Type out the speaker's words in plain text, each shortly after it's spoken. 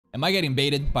Am I getting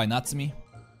baited by Natsumi?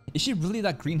 Is she really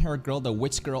that green-haired girl, the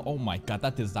witch girl? Oh my god,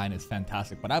 that design is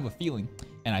fantastic. But I have a feeling,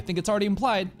 and I think it's already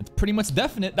implied, it's pretty much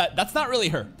definite, that that's not really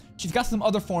her. She's got some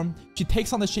other form. She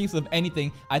takes on the shapes of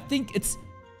anything. I think it's...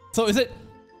 So is it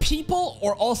people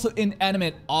or also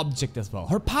inanimate object as well?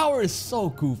 Her power is so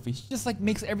goofy. She just like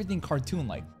makes everything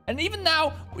cartoon-like. And even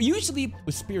now, usually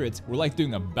with spirits, we're like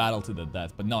doing a battle to the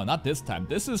death. But no, not this time.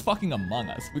 This is fucking Among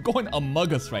Us. We're going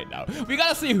AMOGUS right now. We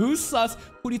gotta see who's sus.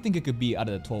 Who do you think it could be out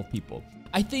of the 12 people?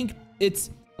 I think it's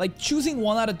like choosing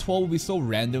 1 out of 12 would be so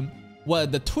random. Well,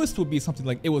 the twist would be something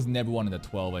like it was never one of the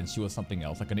 12 and she was something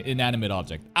else, like an inanimate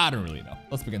object. I don't really know.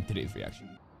 Let's begin today's reaction.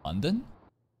 London?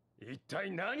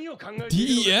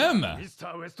 DM!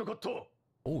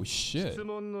 Oh shit.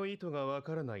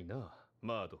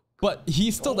 But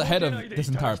he's still the head of this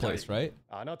entire place, right?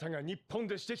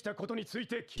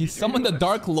 He summoned the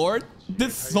Dark Lord?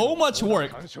 Did so much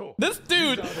work. This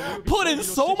dude put in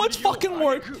so much fucking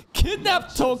work,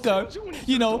 kidnapped Toka,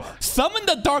 you know, summoned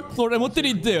the Dark Lord, and what did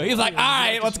he do? He's like,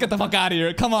 alright, let's get the fuck out of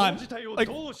here. Come on. Like,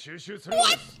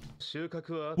 what?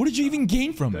 What did you even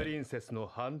gain from it?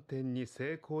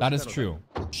 That is true.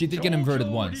 She did get inverted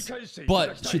once,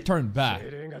 but she turned back.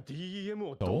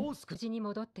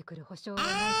 So?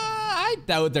 I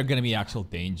doubt they're gonna be actual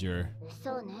danger.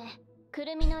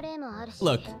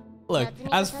 Look,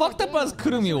 as fucked up as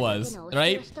Kurumi was,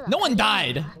 right? No one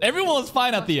died. Everyone was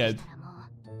fine at the end.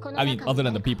 I mean, other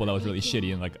than the people that was really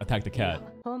shitty and like attacked the cat.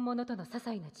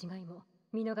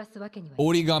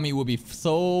 Origami will be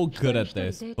so good at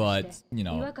this, but you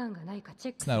know,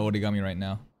 it's not origami right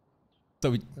now.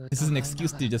 So this is an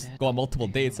excuse to just go on multiple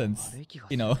dates and,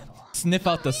 you know, sniff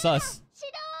out the sus.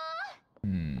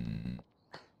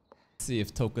 See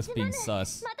if Toka's being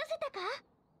sus.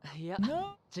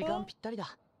 No.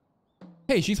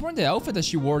 Hey, she's wearing the outfit that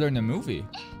she wore during the movie.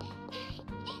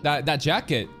 That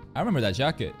jacket. I remember that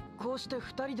jacket.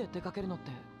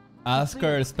 Ask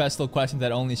her special questions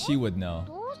that only she would know.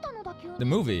 The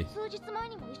movie.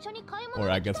 Or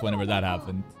I guess whenever that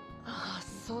happened.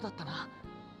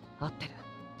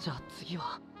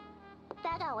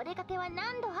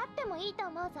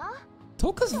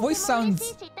 Toka's voice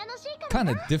sounds kind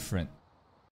of different.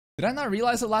 Did I not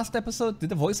realize the last episode? Did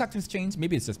the voice actors change?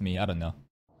 Maybe it's just me. I don't know.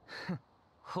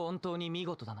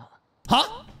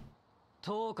 Huh?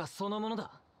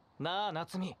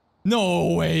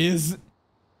 No ways.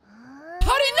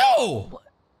 How do you know?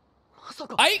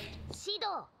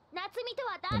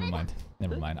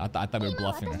 Never mind. I thought we were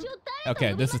bluffing her.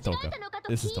 Okay, this is Toka.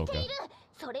 This is Toka.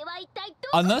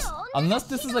 Unless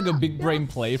this is like a big brain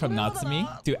play from Natsumi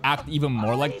to act even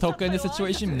more like Toka in this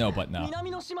situation. No, but no.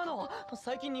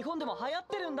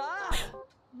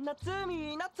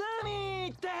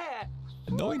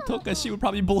 Knowing Toka, she would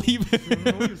probably believe him.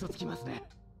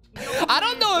 I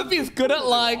don't know if he's good at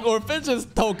lying or if it's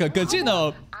just Toka, because you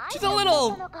know, she's a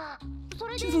little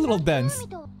dense.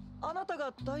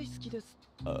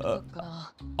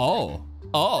 Oh.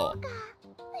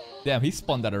 Damn, he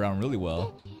spun that around really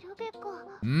well.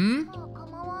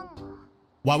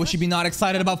 Why would she be not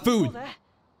excited about food?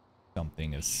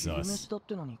 Something is sus.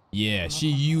 Yeah, she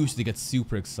usually gets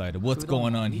super excited. What's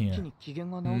going on here?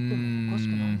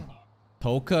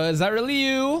 Toka, is that really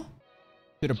you?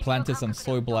 Should have planted some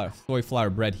soy flour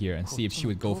bread here and see if she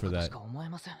would go for that.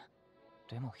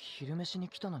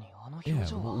 Yeah,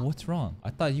 what's wrong?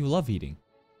 I thought you love eating.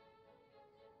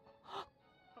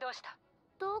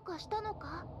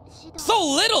 So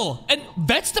little! And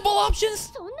vegetable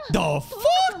options? The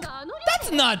fuck?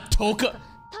 That's not Toka!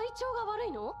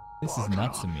 This is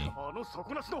Natsumi.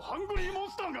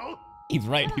 He's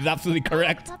right, he's absolutely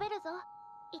correct.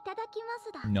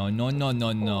 No.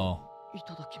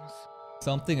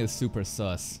 Something is super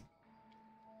sus.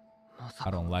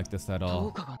 I don't like this at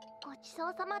all.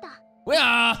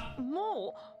 Yeah!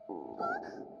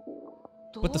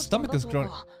 But the stomach is growing.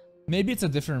 Maybe it's a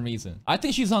different reason. I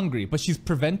think she's hungry, but she's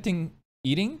preventing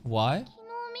eating? Why?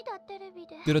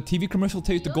 Did a TV commercial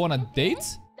tell you to go on a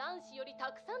date?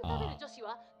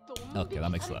 Okay,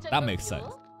 that makes sense. That makes sense.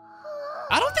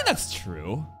 I don't think that's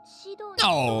true.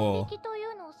 No!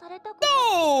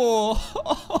 No!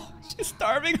 She's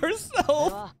starving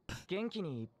herself.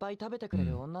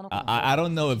 I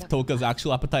don't know if Toka's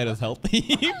actual appetite is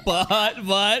healthy, but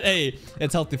hey,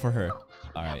 it's healthy for her.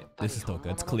 Alright, this is Toka.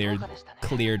 It's cleared.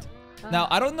 Now,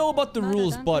 I don't know about the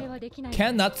rules, but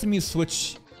can Natsumi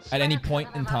switch at any point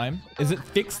in time? Is it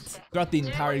fixed throughout the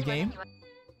entire game?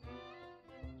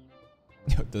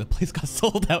 The place got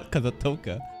sold out because of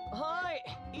Toka.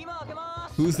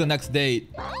 Who's the next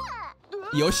date?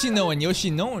 Yoshino and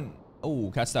Yoshino.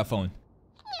 Oh, catch that phone.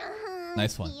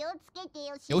 Nice one.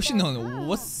 Yoshino,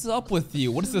 what's up with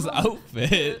you? What is this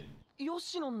outfit?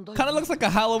 Kind of looks like a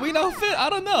Halloween outfit. I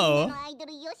don't know.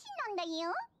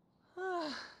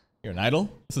 You're an idol?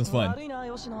 This is fun.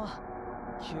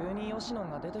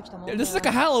 Yeah, this is like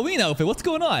a Halloween outfit. What's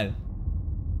going on?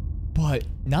 But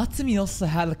Natsumi also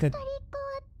had like a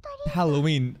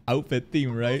Halloween outfit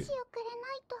theme, right?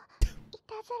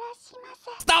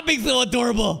 Stop being so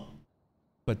adorable!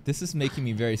 But this is making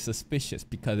me very suspicious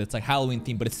because it's like Halloween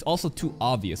theme, but it's also too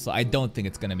obvious, so I don't think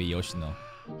it's gonna be Yoshino.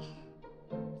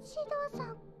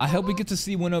 I hope we get to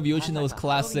see one of Yoshino's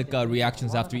classic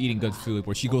reactions after eating good food,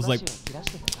 where she goes like,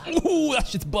 "Ooh, that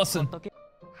shit's bussin'."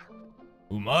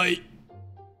 Umai.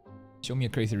 Show me a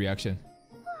crazy reaction.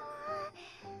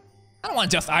 I don't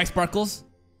want just eye sparkles.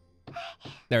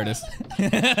 There it is.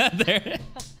 There.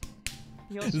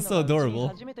 This is so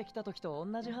adorable.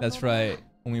 That's right.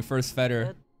 When we first fed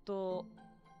her. Was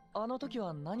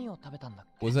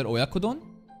it oyakodon?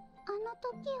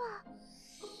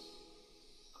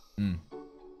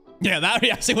 Yeah, that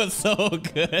reaction was so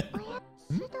good.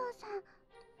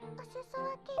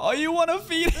 Oh, you want to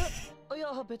feed?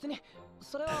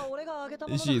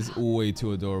 She's way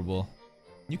too adorable.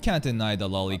 You can't deny the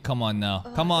lolly. Come on now.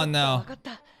 Come on now.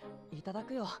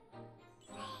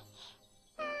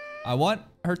 I want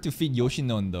her to feed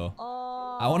Yoshinon though.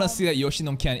 I want to see that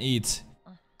Yoshinon can't eat.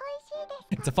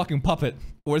 It's a fucking puppet.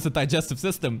 Where's the digestive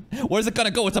system? Where's it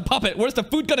gonna go? It's a puppet. Where's the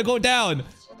food gonna go down?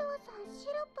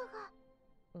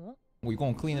 We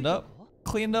gonna clean it up?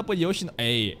 Clean it up with Yoshino.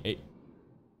 Hey.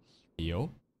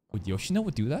 Yo? Would Yoshino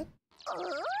do that?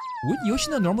 Would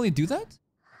Yoshino normally do that?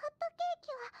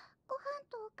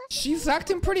 She's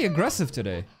acting pretty aggressive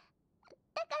today.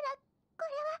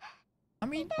 I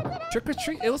mean, trick or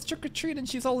treat. It was trick or treat, and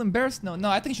she's all embarrassed. No,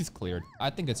 I think she's cleared. I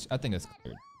think it's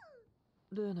cleared.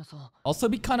 Also,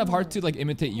 it'd be kind of hard to like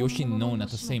imitate Yoshinon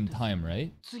at the same time,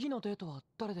 right?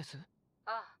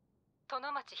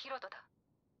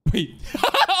 Wait,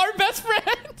 our best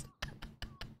friend.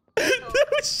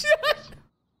 No shit.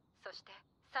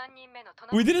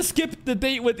 We didn't skip the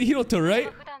date with Hiroto,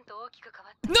 right?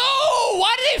 No!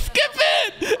 Why did they skip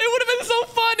it? It would have been so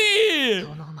funny!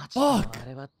 Fuck!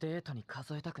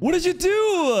 What did you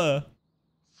do?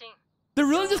 They're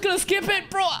really just gonna skip it?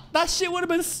 Bro, that shit would have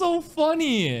been so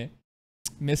funny!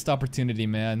 Missed opportunity,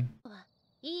 man.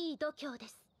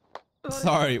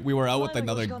 Sorry, we were out with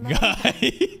another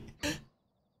guy.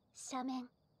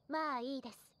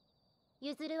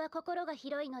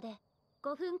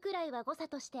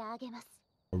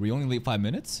 Are we only late 5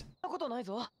 minutes?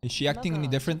 Is she acting any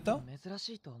different though?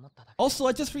 Also,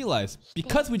 I just realized,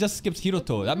 because we just skipped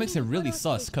Hiroto, that makes it really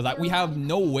sus, because we have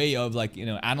no way of like, you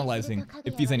know, analyzing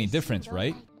if he's any different,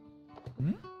 right?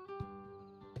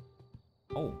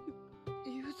 Oh.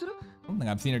 I don't think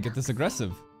I've seen her get this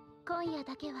aggressive.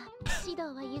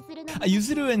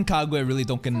 Yuzuru and Kaguya really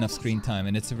don't get enough screen time,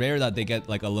 and it's rare that they get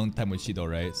like alone time with Shido,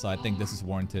 right? So I think this is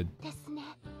warranted.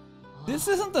 This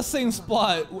isn't the same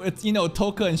spot. It's, you know,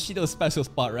 Toka and Shido's special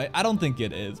spot, right? I don't think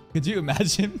it is. Could you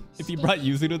imagine if you brought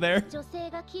Yuzuru there?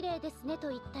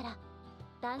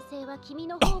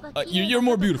 Oh, you're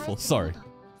more beautiful. Sorry.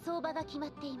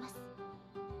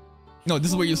 No, this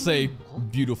is where you say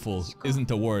beautiful isn't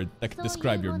a word that can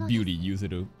describe your beauty,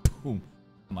 Yuzuru. Boom.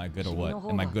 Am I good or what?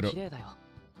 Am I good or...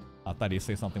 I thought you'd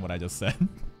say something what I just said.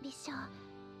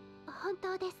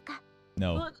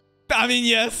 No. I mean,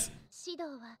 yes.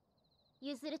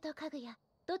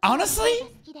 Honestly,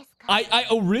 I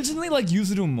originally liked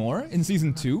Yuzuru more in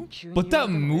season 2, but that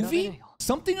movie,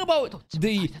 something about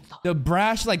the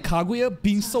brash like Kaguya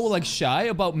being so like shy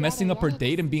about messing up her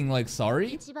date and being like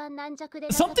sorry,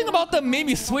 something about that made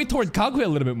me sway toward Kaguya a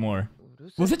little bit more.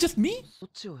 Was it just me?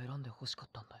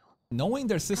 Knowing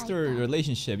their sister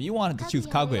relationship, you wanted to choose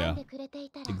Kaguya.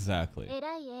 Exactly.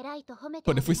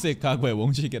 But if we say Kaguya,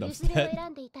 won't you get upset?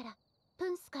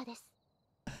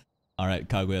 Alright,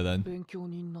 Kaguya then.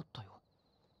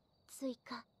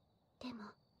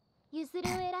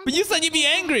 But you said you'd be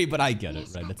angry! But I get it,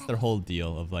 right? That's their whole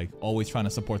deal of like always trying to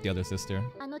support the other sister.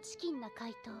 Alright,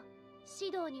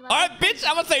 bitch!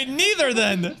 I'm gonna say neither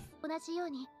then!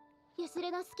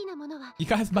 You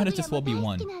guys might have just well be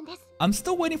one. I'm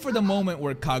still waiting for the moment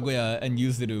where Kaguya and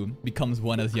Yuzuru becomes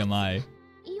one as Yamai.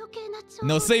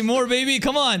 No, say more, baby!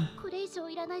 Come on!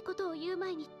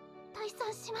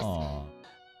 Aww.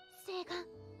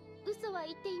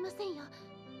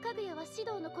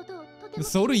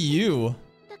 So do you.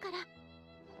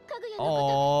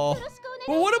 Oh.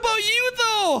 Well, what about you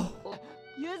though?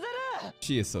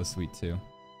 She is so sweet too.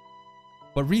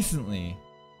 But recently,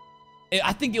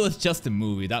 I think it was just a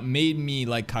movie that made me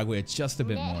like Kaguya just a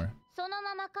bit more.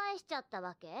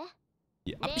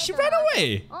 Yeah, she ran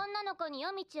away.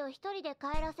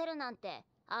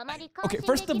 Okay,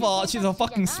 first of all, she's a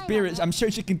fucking spirit. I'm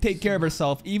sure she can take care of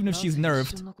herself, even if she's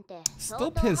nerfed. Still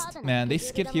pissed, man. They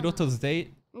skipped Hiroto's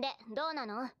date.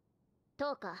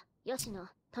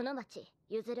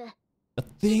 The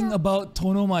thing about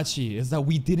Tonomachi is that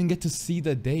we didn't get to see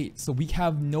the date, so we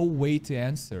have no way to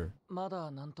answer.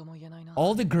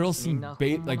 All the girls seem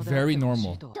like very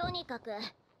normal.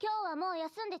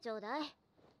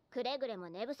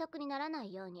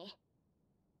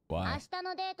 Why? Is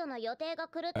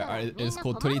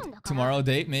Kotori tomorrow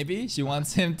date, maybe? She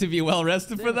wants him to be well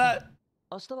rested for that?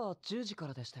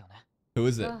 Who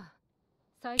is it?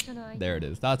 There it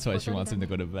is. That's why she wants him to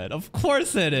go to bed. Of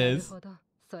course it is.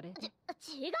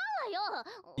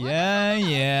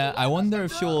 Yeah. I wonder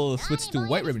if she'll switch to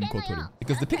white ribbon Kotori.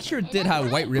 Because the picture did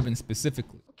have white ribbon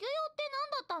specifically.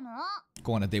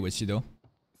 Go on a date with Shido.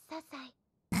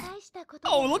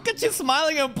 Oh, look at you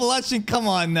smiling and blushing. Come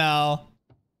on now.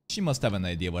 She must have an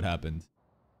idea what happened.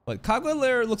 But Kaguya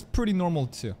lair looks pretty normal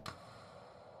too.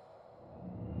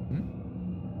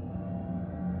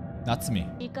 Natsumi.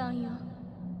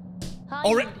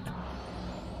 Alright.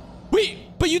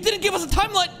 Wait, but you didn't give us a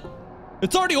timeline.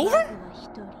 It's already over?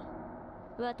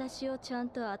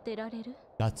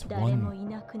 That's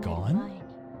one gone?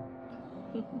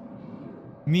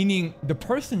 Meaning the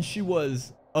person she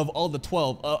was of all the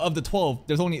 12,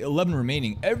 there's only 11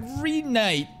 remaining. Every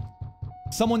night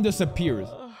someone disappears,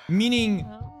 meaning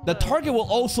the target will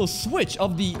also switch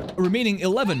of the remaining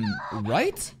 11,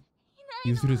 right?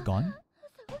 Yuzuru's gone?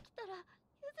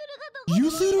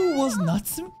 Yuzuru was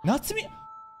Natsumi?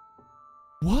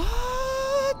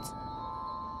 What?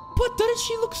 But didn't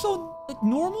she look so like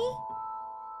normal?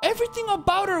 Everything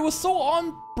about her was so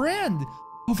on brand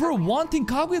of her wanting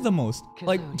Kaguya the most.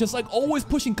 Like, just like always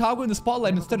pushing Kaguya in the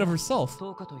spotlight instead of herself.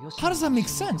 How does that make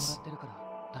sense?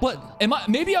 But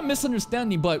maybe I'm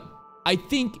misunderstanding, but I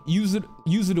think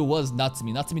Yuzuru was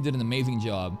Natsumi. Natsumi did an amazing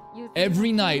job.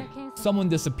 Every night, someone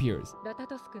disappears.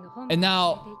 And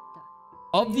now,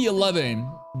 of the 11,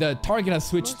 the target has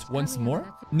switched once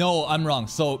more? No, I'm wrong.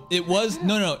 So, it was...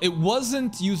 No, it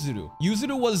wasn't Yuzuru.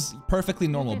 Yuzuru was perfectly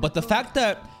normal. But the fact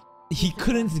that he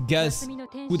couldn't guess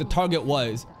who the target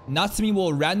was, Natsumi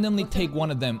will randomly take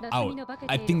one of them out.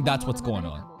 I think that's what's going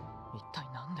on.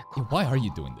 Why are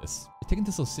you doing this? You're taking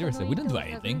this so seriously. We didn't do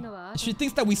anything. She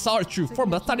thinks that we saw her true form,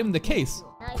 but that's not even the case.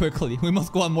 Quickly, we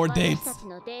must go on more dates.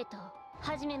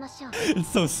 It's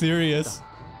so serious.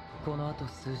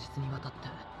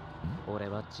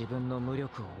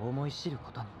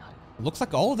 Looks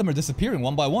like all of them are disappearing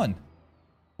one by one.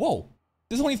 Whoa,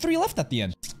 there's only 3 left at the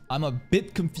end. I'm a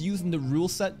bit confused in the rule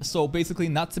set. So basically,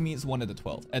 Natsumi is one of the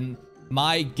 12. And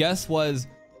my guess was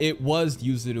it was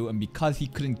Yuzuru, and because he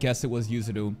couldn't guess it was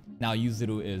Yuzuru, now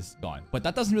Yuzuru is gone. But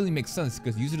that doesn't really make sense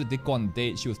because Yuzuru did go on a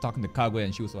date, she was talking to Kaguya,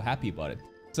 and she was so happy about it.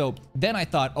 So then I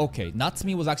thought, okay,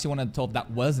 Natsumi was actually one of the 12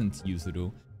 that wasn't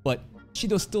Yuzuru, but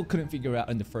Shido still couldn't figure it out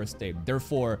in the first day.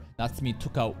 Therefore, Natsumi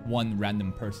took out one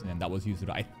random person, and that was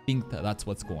Yuzuru. I think that's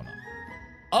what's going on.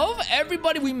 Of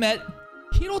everybody we met,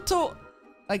 Hiroto,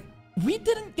 like, we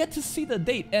didn't get to see the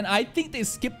date, and I think they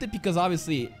skipped it because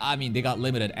obviously, I mean, they got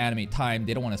limited anime time.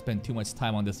 They don't want to spend too much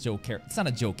time on this joke character. It's not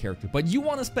a joke character, but you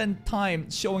want to spend time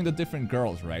showing the different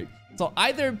girls, right? So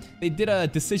either they did a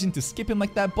decision to skip him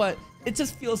like that, but it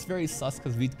just feels very sus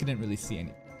because we couldn't really see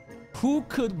anything. Who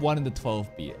could one in the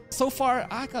 12 be? So far,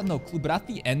 I got no clue, but at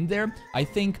the end there, I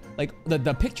think like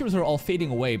the pictures are all fading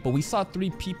away, but we saw 3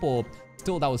 people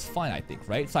still that was fine, I think,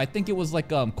 right? So I think it was like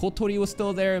Kotori was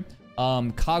still there,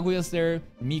 Kaguya's there,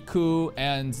 Miku,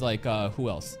 and like who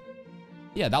else?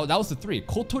 Yeah, that was the 3.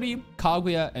 Kotori,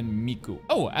 Kaguya, and Miku.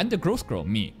 Oh, and the gross girl,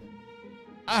 me.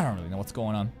 I don't really know what's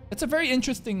going on. It's a very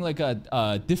interesting, like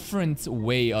a different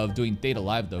way of doing Data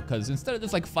Live though, because instead of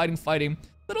just like fighting,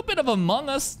 a little bit of Among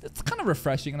Us, it's kind of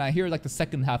refreshing. And I hear like the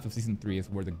second half of season 3 is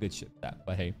where the good shit's at.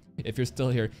 But hey, if you're still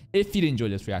here, if you did enjoy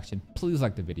this reaction, please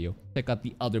like the video. Check out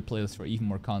the other playlists for even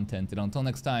more content. And until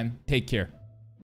next time, take care.